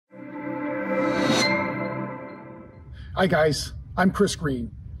Hi guys, I'm Chris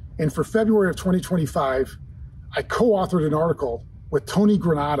Green, and for February of 2025, I co-authored an article with Tony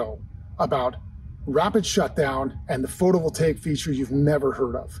Granato about rapid shutdown and the photovoltaic feature you've never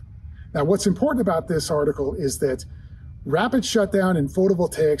heard of. Now, what's important about this article is that rapid shutdown and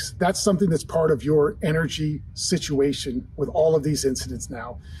photovoltaics, that's something that's part of your energy situation with all of these incidents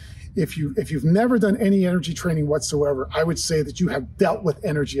now. If you've never done any energy training whatsoever, I would say that you have dealt with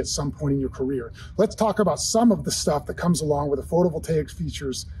energy at some point in your career. Let's talk about some of the stuff that comes along with the photovoltaic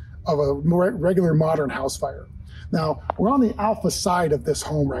features of a regular modern house fire. Now, we're on the alpha side of this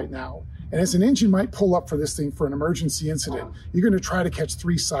home right now. And as an engine might pull up for this thing for an emergency incident, you're going to try to catch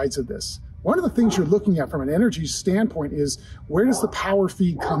three sides of this. One of the things you're looking at from an energy standpoint is, where does the power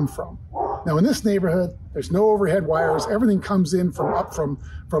feed come from? Now, in this neighborhood, there's no overhead wires. Everything comes in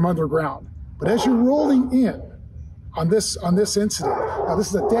from underground. But as you're rolling in on this incident, now this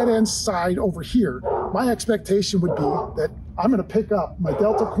is a dead end side over here, my expectation would be that I'm going to pick up my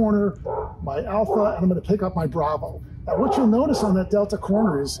delta corner, my alpha, and I'm going to pick up my bravo. Now, what you'll notice on that delta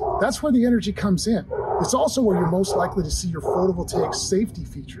corner is that's where the energy comes in. It's also where you're most likely to see your photovoltaic safety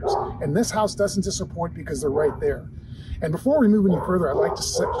features. And this house doesn't disappoint because they're right there. And before we move any further, I'd like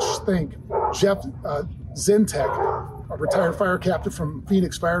to thank Jeff Zintek, a retired fire captain from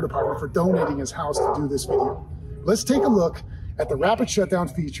Phoenix Fire Department, for donating his house to do this video. Let's take a look at the rapid shutdown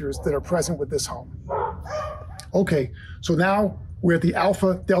features that are present with this home. Okay, so now we're at the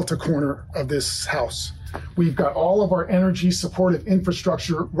alpha delta corner of this house. We've got all of our energy supportive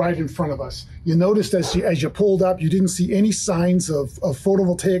infrastructure right in front of us. You noticed as you pulled up, you didn't see any signs of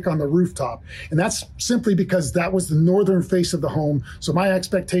photovoltaic on the rooftop. And that's simply because that was the northern face of the home. So my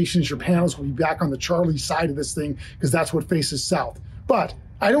expectation is your panels will be back on the Charlie side of this thing, because that's what faces south. But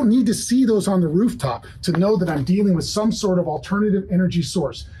I don't need to see those on the rooftop to know that I'm dealing with some sort of alternative energy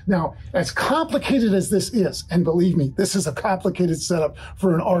source. Now, as complicated as this is, and believe me, this is a complicated setup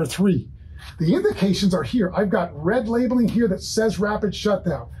for an R3, the indications are here. I've got red labeling here that says rapid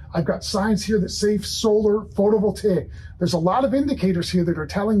shutdown. I've got signs here that say solar photovoltaic. There's a lot of indicators here that are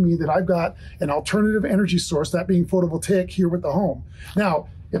telling me that I've got an alternative energy source, that being photovoltaic, here with the home. Now,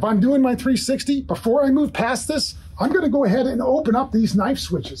 if I'm doing my 360, before I move past this, I'm going to go ahead and open up these knife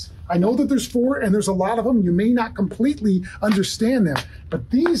switches. I know that there's 4 and there's a lot of them. You may not completely understand them,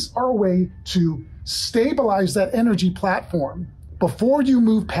 but these are a way to stabilize that energy platform before you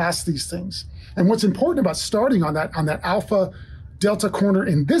move past these things. And what's important about starting on that alpha delta corner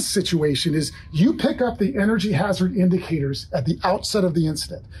in this situation is you pick up the energy hazard indicators at the outset of the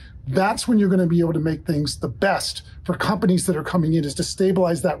incident. That's when you're going to be able to make things the best for companies that are coming in, is to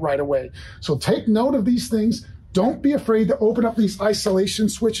stabilize that right away. So take note of these things. Don't be afraid to open up these isolation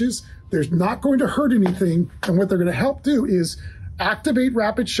switches. They're not going to hurt anything. And what they're going to help do is activate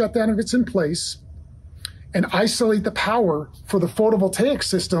rapid shutdown if it's in place, and isolate the power for the photovoltaic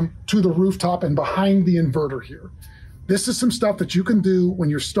system to the rooftop and behind the inverter here. This is some stuff that you can do when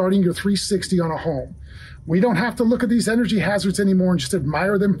you're starting your 360 on a home. We don't have to look at these energy hazards anymore and just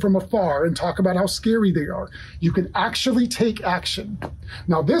admire them from afar and talk about how scary they are. You can actually take action.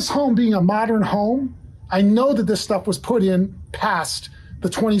 Now, this home being a modern home, I know that this stuff was put in past the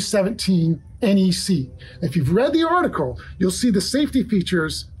 2017 NEC. If you've read the article, you'll see the safety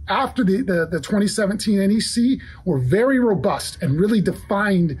features after the 2017 NEC were very robust and really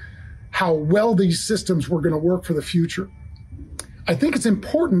defined how well these systems were going to work for the future. I think it's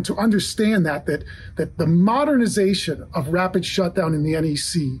important to understand that the modernization of rapid shutdown in the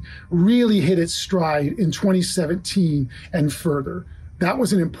NEC really hit its stride in 2017 and further. That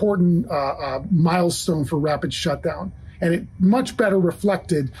was an important milestone for rapid shutdown, and it much better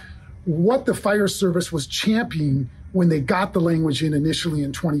reflected what the fire service was championing when they got the language in initially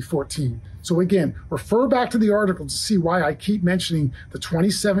in 2014. So again, refer back to the article to see why I keep mentioning the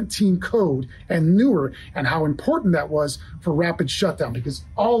 2017 code and newer, and how important that was for rapid shutdown, because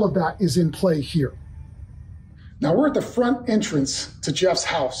all of that is in play here. Now we're at the front entrance to Jeff's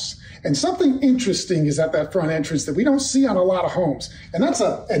house, and something interesting is at that front entrance that we don't see on a lot of homes, and that's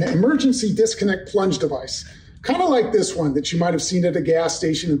an emergency disconnect plunge device. Kind of like this one that you might have seen at a gas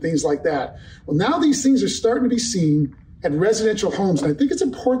station and things like that. Well, now these things are starting to be seen at residential homes, and I think it's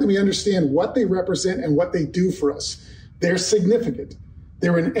important that we understand what they represent and what they do for us. They're significant.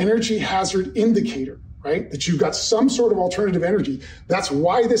 They're an energy hazard indicator, right? That you've got some sort of alternative energy. That's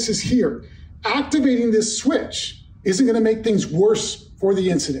why this is here. Activating this switch isn't going to make things worse for the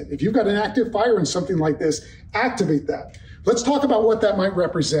incident. If you've got an active fire and something like this, activate that. Let's talk about what that might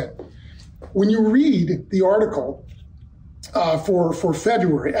represent. When you read the article for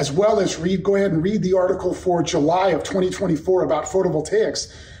February, as well as go ahead and read the article for July of 2024 about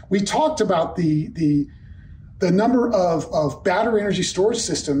photovoltaics, we talked about the the number of battery energy storage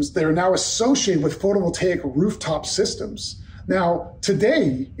systems that are now associated with photovoltaic rooftop systems. Now,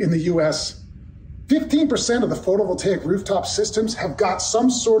 today in the US, 15% of the photovoltaic rooftop systems have got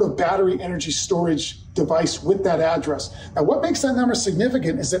some sort of battery energy storage device with that address. Now, what makes that number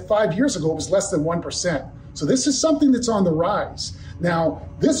significant is that 5 years ago, it was less than 1%. So this is something that's on the rise. Now,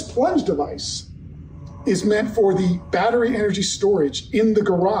 this plunge device is meant for the battery energy storage in the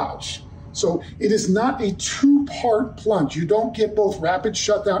garage. So it is not a two-part plunge. You don't get both rapid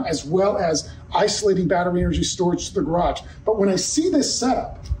shutdown as well as isolating battery energy storage to the garage. But when I see this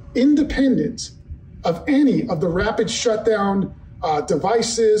setup, independent of any of the rapid shutdown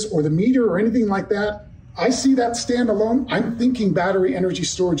devices or the meter or anything like that, I see that standalone, I'm thinking battery energy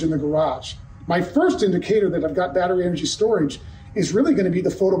storage in the garage. My first indicator that I've got battery energy storage is really going to be the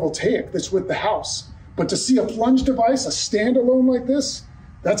photovoltaic that's with the house. But to see a plunge device, a standalone like this,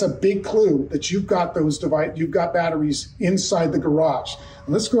 that's a big clue that you've got you've got batteries inside the garage.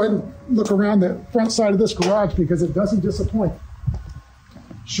 And let's go ahead and look around the front side of this garage because it doesn't disappoint.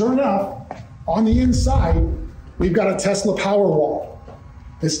 Sure enough, on the inside, we've got a Tesla Powerwall.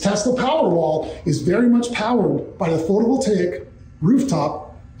 This Tesla Powerwall is very much powered by the photovoltaic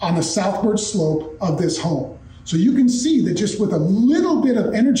rooftop on the southward slope of this home. So you can see that just with a little bit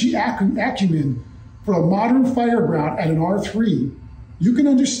of energy acumen for a modern fireground at an R3, you can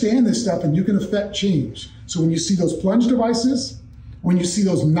understand this stuff and you can affect change. So when you see those plunge devices, when you see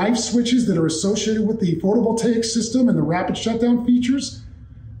those knife switches that are associated with the photovoltaic system and the rapid shutdown features,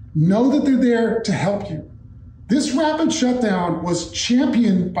 know that they're there to help you. This rapid shutdown was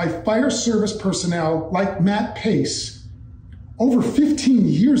championed by fire service personnel like Matt Pace over 15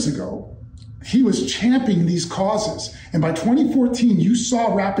 years ago. He was championing these causes. And by 2014, you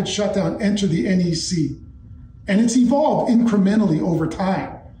saw rapid shutdown enter the NEC. And it's evolved incrementally over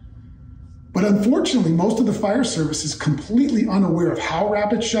time. But unfortunately, most of the fire service is completely unaware of how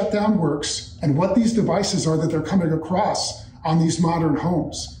rapid shutdown works and what these devices are that they're coming across on these modern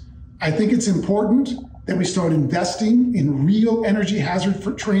homes. I think it's important that we start investing in real energy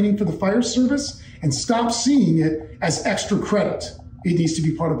hazard training for the fire service and stop seeing it as extra credit. It needs to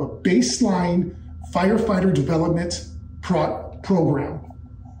be part of a baseline firefighter development program.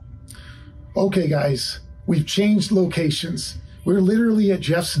 Okay, guys, we've changed locations. We're literally at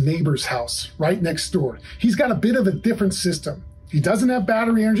Jeff's neighbor's house, right next door. He's got a bit of a different system. He doesn't have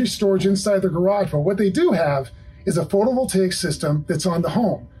battery energy storage inside the garage, but what they do have is a photovoltaic system that's on the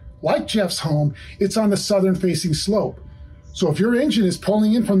home. Like Jeff's home, it's on the southern facing slope. So if your engine is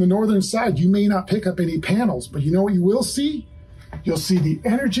pulling in from the northern side, you may not pick up any panels, but you know what you will see? You'll see the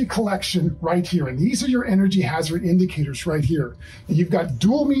energy collection right here. And these are your energy hazard indicators right here. And you've got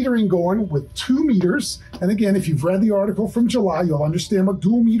dual metering going with 2 meters. And again, if you've read the article from July, you'll understand what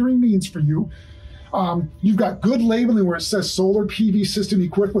dual metering means for you. You've got good labeling where it says solar PV system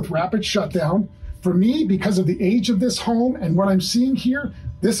equipped with rapid shutdown. For me, because of the age of this home and what I'm seeing here,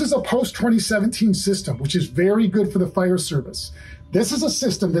 this is a post-2017 system, which is very good for the fire service. This is a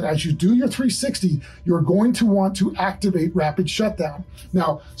system that as you do your 360, you're going to want to activate rapid shutdown.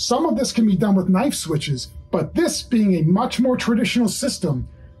 Now, some of this can be done with knife switches, but this being a much more traditional system,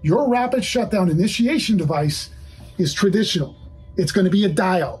 your rapid shutdown initiation device is traditional. It's going to be a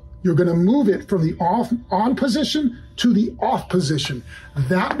dial. You're going to move it from the on position to the off position.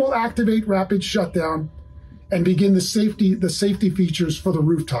 That will activate rapid shutdown and begin the safety features for the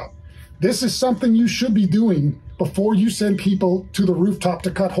rooftop. This is something you should be doing before you send people to the rooftop to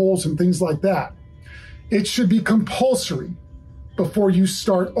cut holes and things like that. It should be compulsory before you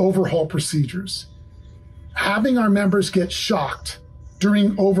start overhaul procedures. Having our members get shocked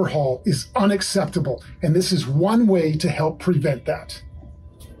during overhaul is unacceptable, and this is one way to help prevent that.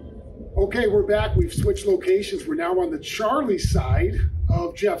 Okay, we're back. We've switched locations. We're now on the Charlie side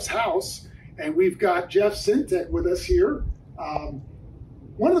of Jeff's house, and we've got Jeff Sintek with us here.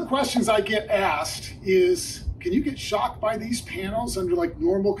 One of the questions I get asked is, can you get shocked by these panels under like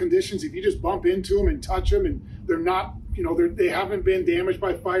normal conditions if you just bump into them and touch them and they're not, they haven't been damaged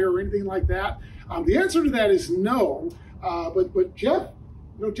by fire or anything like that? The answer to that is no. But Jeff,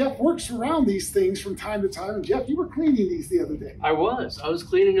 Jeff works around these things from time to time. And Jeff, you were cleaning these the other day. I was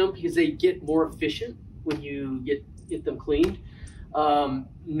cleaning them because they get more efficient when you get them cleaned.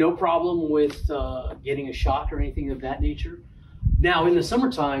 No problem with getting a shock or anything of that nature. Now, in the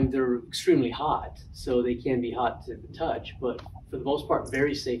summertime, they're extremely hot, so they can be hot to the touch, but for the most part,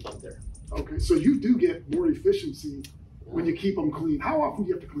 very safe up there. Okay, so you do get more efficiency when you keep them clean. How often do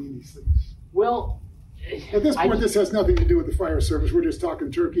you have to clean these things? Well, At this point, this has nothing to do with the fire service. We're just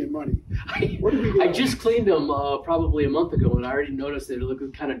talking turkey and money. What do we get? I just cleaned them probably a month ago, and I already noticed that it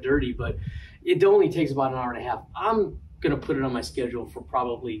looked kind of dirty, but it only takes about an hour and a half. I'm going to put it on my schedule for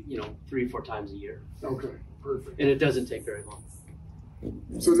probably 3 or 4 times a year. Okay, perfect. And it doesn't take very long.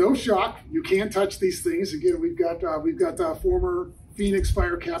 So no shock, you can't touch these things. Again, we've got former Phoenix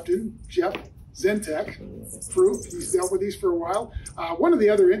fire captain Jeff Zentek, proof he's dealt with these for a while. One of the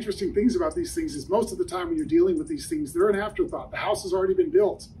other interesting things about these things is most of the time when you're dealing with these things, they're an afterthought. The house has already been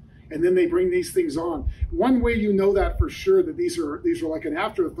built, and then they bring these things on. One way you know that for sure that these are like an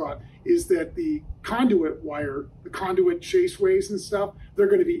afterthought is that the conduit wire, the conduit chaseways and stuff, they're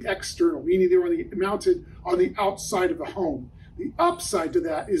going to be external, meaning they're mounted on the outside of the home. The upside to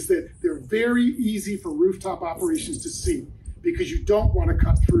that is that they're very easy for rooftop operations to see, because you don't want to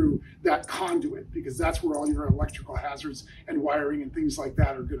cut through that conduit, because that's where all your electrical hazards and wiring and things like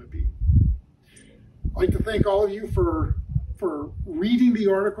that are going to be. I'd like to thank all of you for reading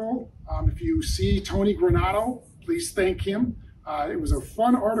the article. If you see Tony Granato, please thank him. It was a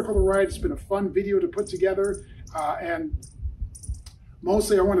fun article to write. It's been a fun video to put together. And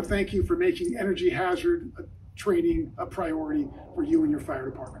mostly I want to thank you for making energy hazard training a priority for you and your fire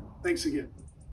department. Thanks again.